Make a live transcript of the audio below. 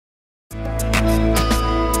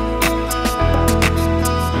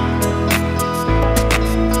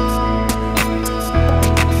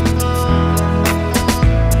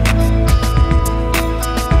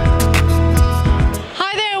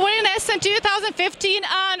2015,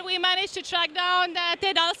 and we managed to track down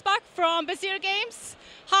Ted Alspach from Bezier Games.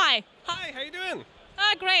 Hi. Hi, how you doing?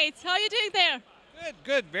 Great. How are you doing there? Good,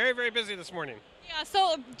 good. Very, very busy this morning. Yeah,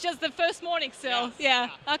 so just the first morning still.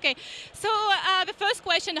 Yes. Yeah. Okay. So the first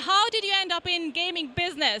question, how did you end up in gaming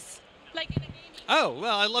business? Like in a gaming... Oh,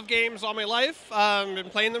 well, I love games all my life.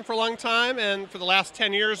 Been playing them for a long time, and for the last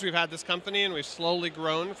 10 years we've had this company, and we've slowly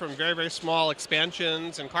grown from very, very small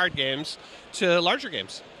expansions and card games to larger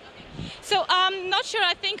games. So I'm not sure,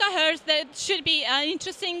 I think I heard that should be an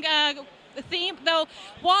interesting theme, though.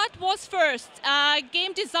 What was first,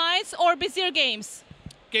 game designs or Bezier Games?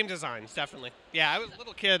 Game designs, definitely. Yeah, I was a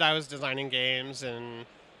little kid, I was designing games and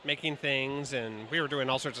making things, and we were doing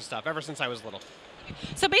all sorts of stuff ever since I was little.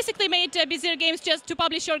 So basically made Bezier Games just to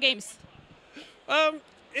publish your games?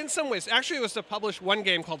 In some ways. Actually, it was to publish one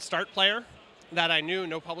game called Start Player that I knew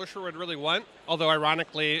no publisher would really want, although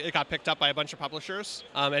ironically it got picked up by a bunch of publishers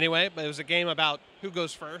anyway. But it was a game about who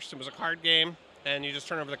goes first. It was a card game, and you just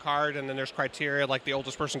turn over the card, and then there's criteria like the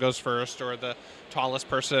oldest person goes first, or the tallest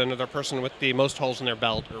person, or the person with the most holes in their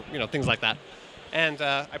belt, or things like that. And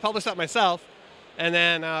I published that myself, and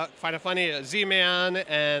then kind of funny, Z-Man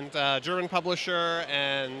and a German publisher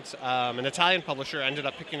and an Italian publisher ended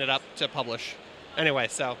up picking it up to publish. Anyway,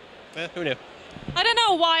 so who knew? I don't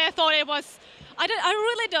know why I thought it was. I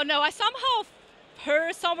really don't know. I somehow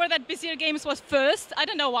heard somewhere that Bezier Games was first. I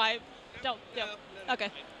don't know why. No. Okay.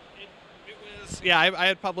 It was, yeah, I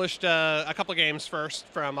had published a couple games first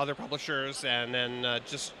from other publishers, and then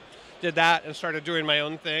just did that and started doing my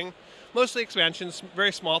own thing. Mostly expansions,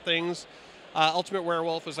 very small things. Ultimate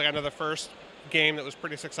Werewolf was kind of the first game that was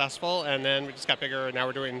pretty successful, and then we just got bigger, and now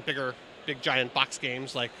we're doing big giant box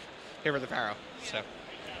games like Favor the Pharaoh. So.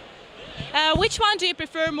 Which one do you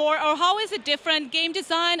prefer more, or how is it different, game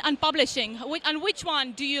design and publishing? And which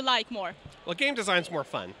one do you like more? Well, game design's more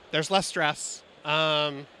fun. There's less stress.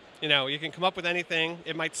 You can come up with anything.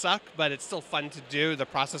 It might suck, but it's still fun to do. The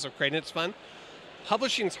process of creating it's fun.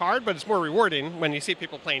 Publishing's hard, but it's more rewarding when you see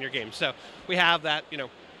people playing your games. So we have that,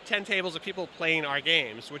 10 tables of people playing our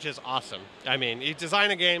games, which is awesome. I mean, you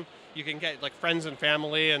design a game, you can get like friends and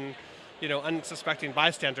family and, unsuspecting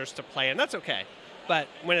bystanders to play, and that's okay. But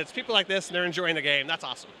when it's people like this and they're enjoying the game, that's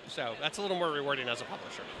awesome. So that's a little more rewarding as a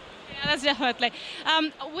publisher. Yeah, that's definitely.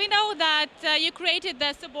 We know that you created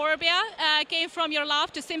the Suburbia, came from your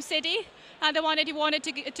love to SimCity, and the one that you wanted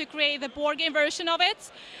to create the board game version of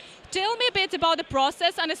it. Tell me a bit about the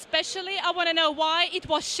process, and especially I want to know why it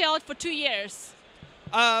was shelved for 2 years.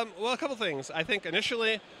 Well, a couple things. I think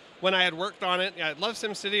initially when I had worked on it, I loved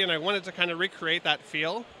SimCity and I wanted to kind of recreate that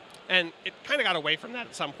feel. And it kind of got away from that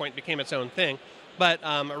at some point, became its own thing. But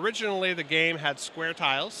originally the game had square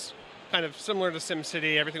tiles, kind of similar to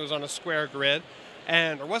SimCity. Everything was on a square grid,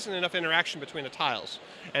 and there wasn't enough interaction between the tiles.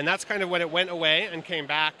 And that's kind of when it went away and came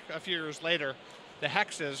back a few years later. The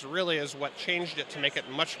hexes really is what changed it to make it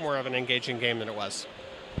much more of an engaging game than it was.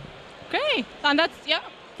 Great, and that's, yeah,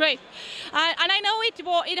 great. And I know it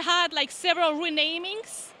had like several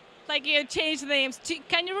renamings, like you changed the names.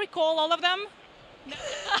 Can you recall all of them? No.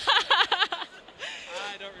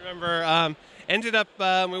 I don't remember. Ended up,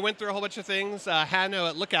 we went through a whole bunch of things. Hanno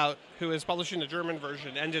at Lookout, who is publishing the German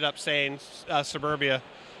version, ended up saying Suburbia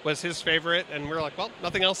was his favorite, and we were like, well,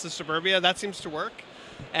 nothing else is Suburbia. That seems to work,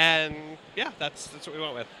 and yeah, that's what we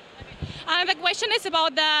went with. And the question is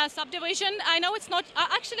about the subdivision. I know it's not.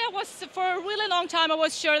 Actually, for a really long time I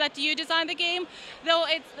was sure that you designed the game, though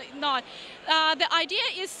it's not. The idea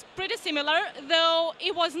is pretty similar, though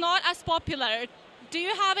it was not as popular. Do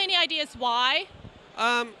you have any ideas why?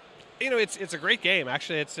 It's a great game.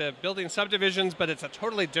 Actually, it's building subdivisions, but it's a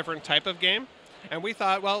totally different type of game. And we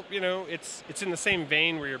thought, well, it's in the same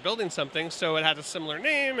vein where you're building something, so it had a similar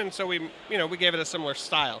name, and so we gave it a similar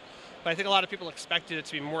style. But I think a lot of people expected it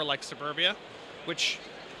to be more like Suburbia, which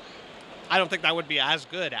I don't think that would be as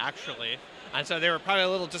good, actually. And so they were probably a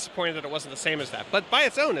little disappointed that it wasn't the same as that. But by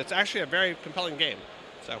its own, it's actually a very compelling game.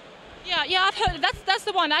 So. Yeah, I've heard that's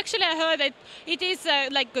the one. Actually, I heard that it is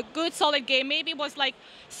like a good, solid game. Maybe it was like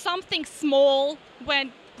something small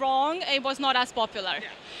went wrong. It was not as popular. Yeah.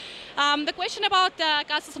 The question about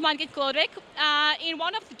Castles of Magic Ludwig, in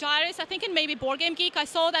one of the diaries, I think in maybe Board Game Geek, I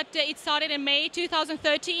saw that it started in May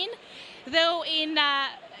 2013, though in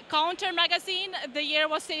Counter magazine, the year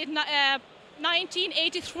was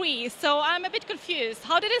 1983, so I'm a bit confused.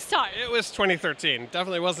 How did it start? It was 2013,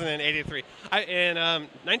 definitely wasn't in 83. In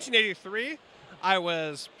 1983, I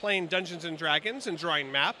was playing Dungeons & Dragons and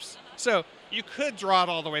drawing maps, so you could draw it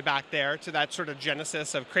all the way back there to that sort of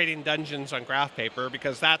genesis of creating dungeons on graph paper,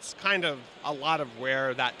 because that's kind of a lot of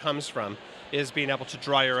where that comes from, is being able to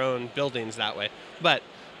draw your own buildings that way. But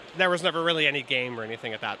there was never really any game or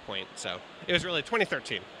anything at that point. So it was really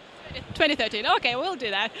 2013. 2013. Okay, we'll do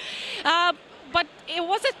that. But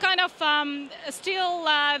was it kind of still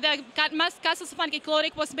the Castles of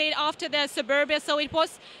Ludwig was made after the Suburbia? So it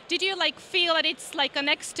was. Did you like feel that it's like a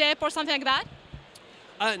next step or something like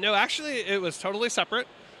that? No, actually, it was totally separate.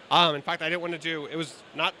 In fact, I didn't want to do. It was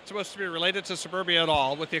not supposed to be related to Suburbia at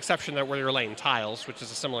all, with the exception that where you're laying tiles, which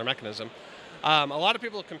is a similar mechanism. A lot of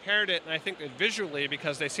people compared it, and I think visually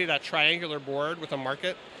because they see that triangular board with a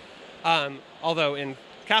market. Although in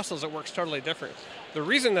Castles it works totally different. The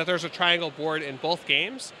reason that there's a triangle board in both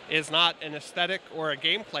games is not an aesthetic or a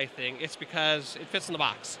gameplay thing. It's because it fits in the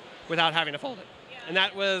box without having to fold it. Yeah. And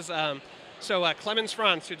that was, Clemens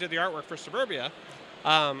Franz, who did the artwork for Suburbia,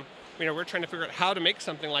 we're trying to figure out how to make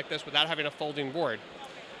something like this without having a folding board.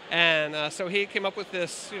 And so he came up with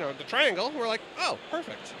this, the triangle, and we're like, oh,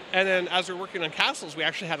 perfect. And then as we were working on Castles, we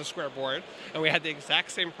actually had a square board, and we had the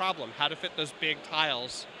exact same problem, how to fit those big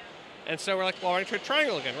tiles. And so we're like, well, why don't you try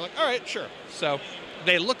triangle again? We're like, all right, sure. So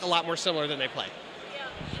they look a lot more similar than they play.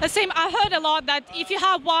 The same. I heard a lot that if you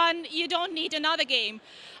have one, you don't need another game.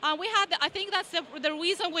 I think that's the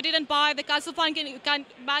reason we didn't buy the Castle of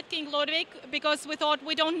Mad King Ludwig, because we thought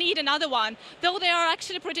we don't need another one, though they are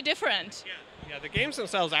actually pretty different. Yeah, the games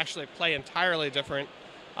themselves actually play entirely different.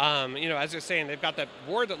 As you're saying, they've got that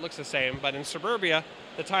board that looks the same, but in Suburbia,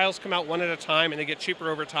 the tiles come out one at a time and they get cheaper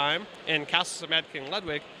over time. In Castles of Mad King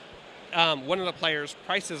Ludwig, one of the players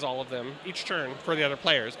prices all of them each turn for the other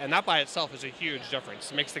players, and that by itself is a huge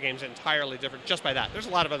difference. It makes the games entirely different just by that. There's a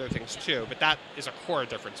lot of other things too, but that is a core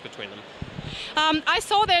difference between them. I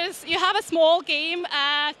saw you have a small game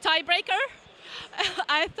tiebreaker.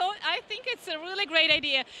 I think it's a really great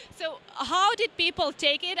idea. So how did people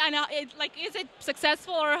take it, and is it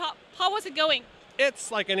successful, or how was it going?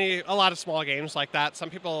 It's like a lot of small games like that. Some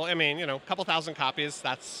people, a couple thousand copies,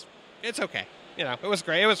 it's okay. It was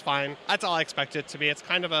great. It was fine. That's all I expect it to be. It's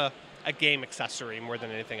kind of a game accessory more than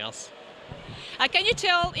anything else. Can you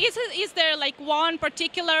tell, is there like one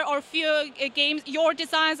particular or few games, your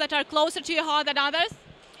designs, that are closer to your heart than others?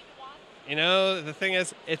 The thing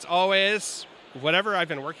is, it's always whatever I've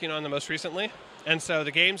been working on the most recently. And so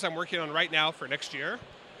the games I'm working on right now for next year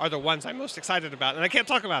are the ones I'm most excited about. And I can't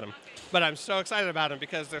talk about them, but I'm so excited about them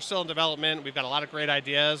because they're still in development. We've got a lot of great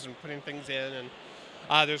ideas and putting things in. And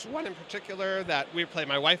there's one in particular that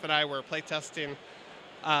my wife and I were playtesting.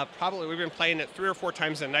 We've been playing it 3 or 4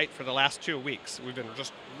 times a night for the last 2 weeks. We've been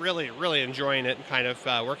just really, really enjoying it and kind of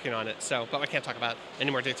working on it. But I can't talk about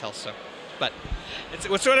any more details. But it's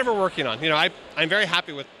whatever we're working on. I'm very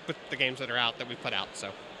happy with the games that are out that we've put out.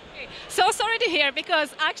 So sorry to hear,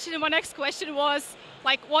 because actually my next question was,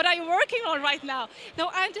 what are you working on right now? Though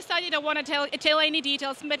I decided I don't want to tell any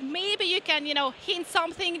details, but maybe you can, hint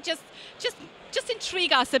something, just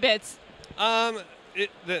intrigue us a bit.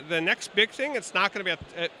 The next big thing, it's not going to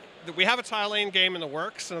be we have a tile lane game in the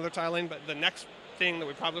works, another tile lane, but the next thing that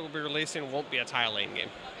we probably will be releasing won't be a tile lane game.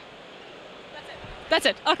 That's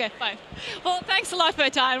it. Okay, fine. Well, thanks a lot for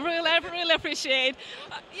your time. Really appreciate.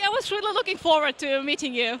 I was really looking forward to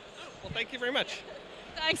meeting you. Well, thank you very much.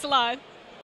 Thanks a lot.